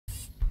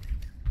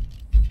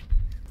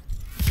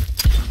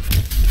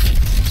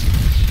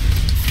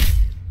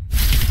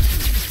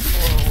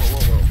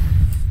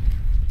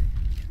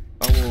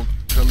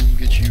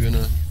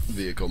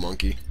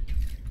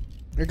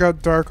It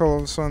got dark all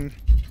of a sudden.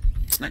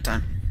 It's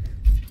nighttime.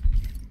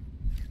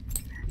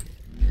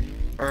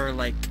 Or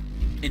like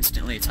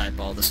instantly type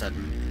all of a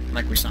sudden,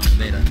 like we saw in the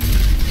beta.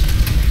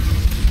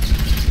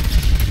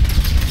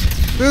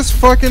 This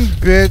fucking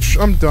bitch.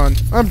 I'm done.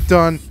 I'm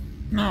done.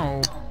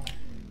 No.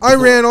 I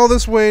ran all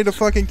this way to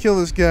fucking kill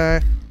this guy,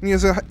 and he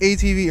has a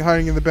ATV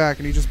hiding in the back,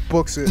 and he just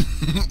books it.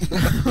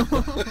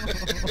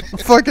 I'm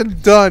fucking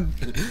done.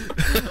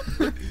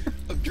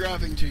 I'm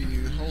driving to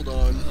you. Hold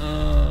on.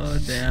 Oh,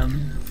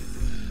 damn.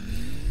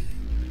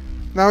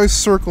 Now he's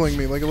circling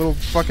me like a little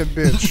fucking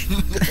bitch.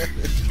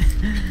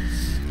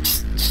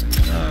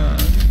 I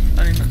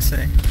didn't even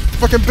say.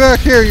 Fucking back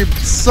here, you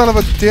son of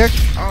a dick.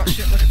 Oh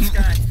shit, look at this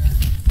guy.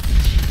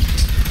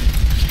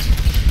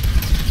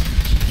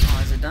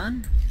 Oh, is it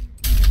done?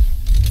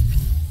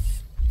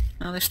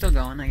 No, they're still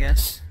going, I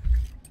guess.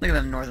 Look at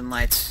them northern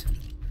lights.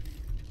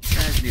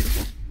 That's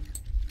beautiful.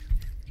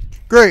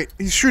 Great,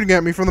 he's shooting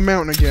at me from the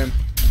mountain again.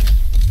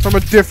 From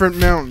a different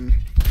mountain.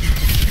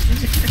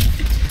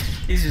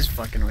 He's just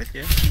fucking with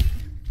you.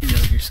 He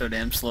knows you're so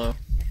damn slow.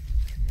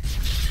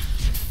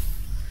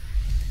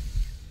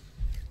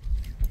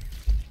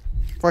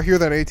 If I hear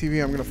that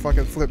ATV, I'm gonna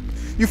fucking flip.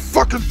 You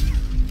fucking...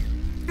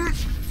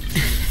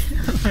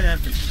 What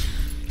happened?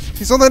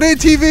 He's on that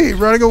ATV,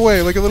 running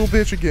away like a little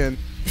bitch again.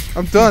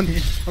 I'm done.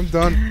 I'm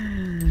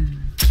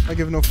done. I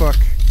give no fuck.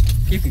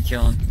 You can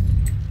kill him.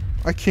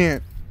 I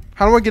can't.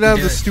 How do I get out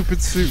of this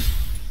stupid suit?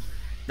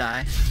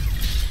 Die.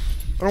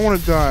 I don't want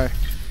to die.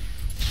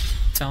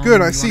 Tell Good,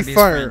 him I you see wanna be his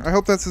fire. friend. I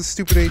hope that's a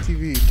stupid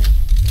ATV.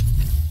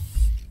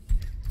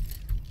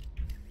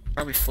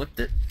 Probably flipped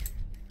it.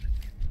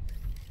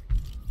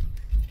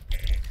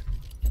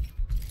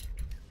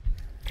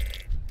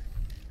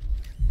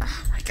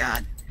 Oh my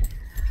god.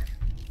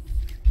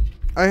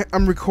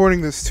 I'm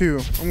recording this too.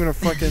 I'm gonna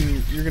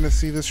fucking... You're gonna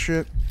see this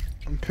shit.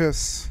 I'm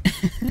pissed.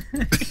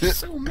 You're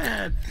so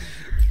mad.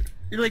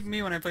 You're like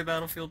me when I play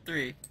Battlefield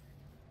 3.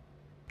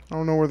 I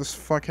don't know where this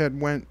fuckhead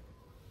went.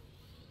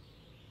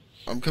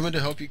 I'm coming to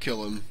help you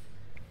kill him.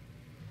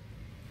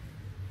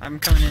 I'm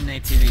coming in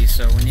ATV,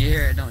 so when you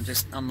hear it, don't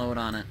just unload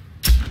on it.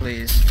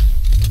 Please.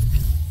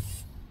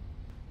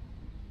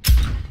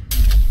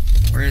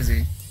 Where is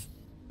he?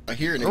 I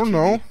hear an I don't ATV.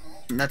 know.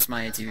 That's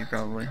my ATV,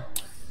 probably.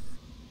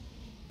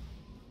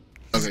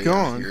 He's Okay,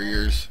 gone. Yeah, I hear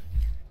yours.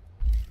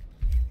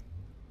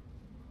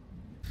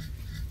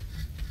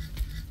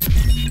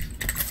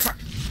 Fuck!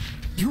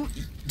 You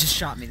just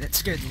shot me. That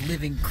scared the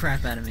living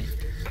crap out of me.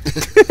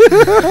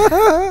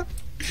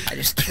 I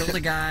just killed a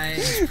guy.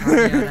 He's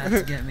probably out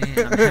to get me,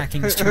 and I'm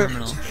hacking his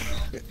terminal. So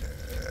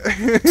I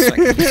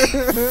can get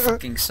a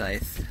fucking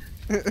scythe.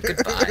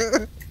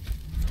 Goodbye.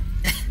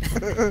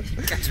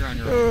 You guys are on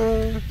your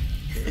own.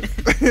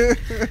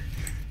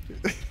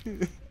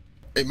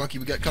 Hey, Monkey,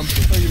 we got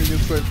company. I'm gonna get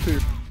sniped too.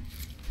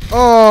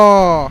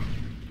 Oh!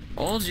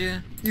 Told you.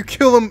 You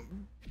kill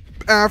him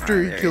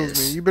after he There he kills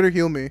is. me. You better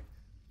heal me.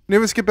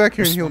 Nevis, get back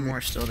here and There's heal one me.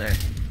 more still there.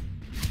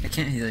 I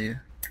can't heal you.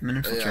 I'm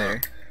an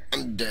infiltrator.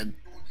 I'm dead.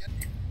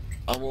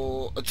 I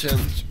will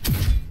attempt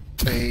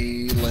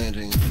a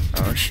landing.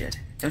 Oh shit.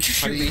 Don't you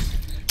shoot me.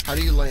 How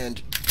do you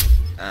land?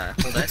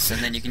 Hold S,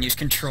 and then you can use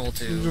control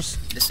to You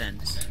just-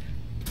 descend.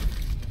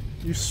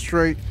 You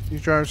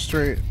drive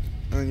straight,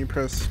 and then you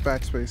press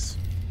backspace.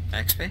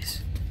 Backspace?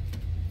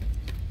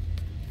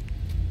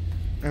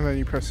 And then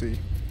you press E.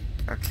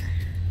 Okay.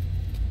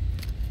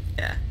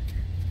 Yeah.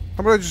 How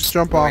about I just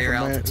jump Lower off your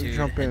and altitude,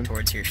 jump head in?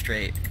 towards here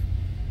straight.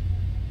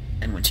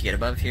 And once you get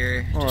above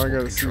here, Oh, just I hold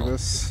gotta control. see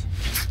this.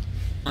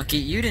 Monkey,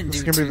 you didn't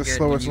This do is gonna be too the good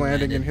slowest when you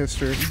landing in landed.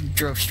 history. You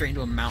drove straight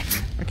into a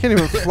mountain. I can't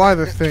even fly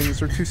the things,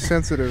 they're too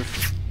sensitive.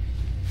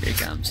 Here he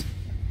comes.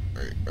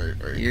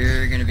 Alright.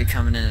 You're gonna be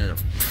coming in at a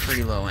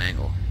pretty low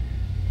angle.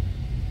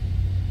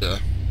 Yeah.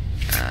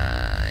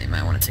 You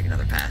might want to take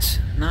another pass.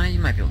 No, you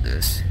might be able to do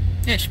this.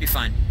 Yeah, it should be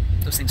fine.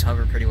 Those things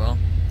hover pretty well.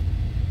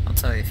 I'll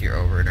tell you if you're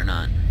over it or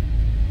not.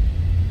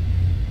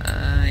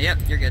 Yep,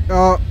 you're good.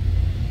 Oh,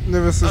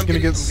 Nevis is I'm gonna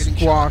getting get shot.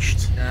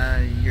 squashed.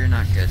 You're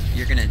not good.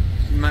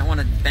 You might want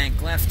to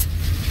bank left.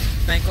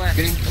 Bank left.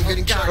 I'm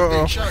getting shot. Uh-oh. I'm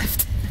getting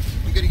shot.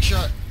 I'm getting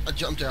shot. I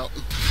jumped out.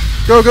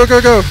 Go, go,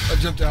 go, go! I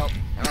jumped out.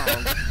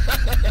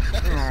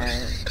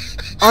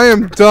 I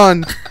am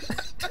done.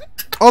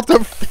 Alt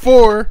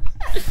F4.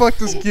 Fuck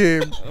this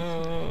game.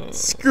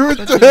 Screw it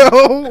the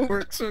hell.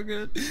 Works so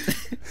good.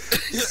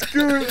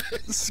 Screw it.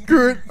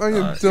 Screw it. I am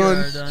You done.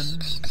 are done.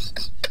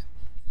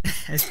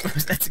 I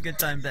suppose that's a good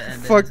time to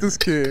end it. Fuck this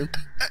game.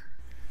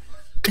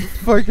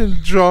 Fucking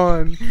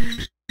John.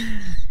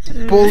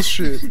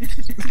 Bullshit.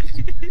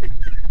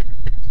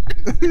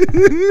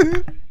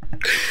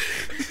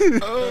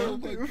 Oh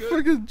my god.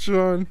 Fucking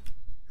John.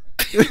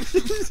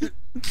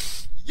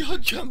 Y'all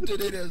jumped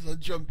it in as I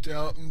jumped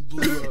out and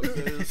blew up.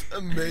 That is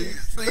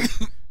amazing.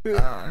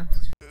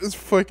 It's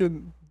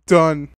fucking done.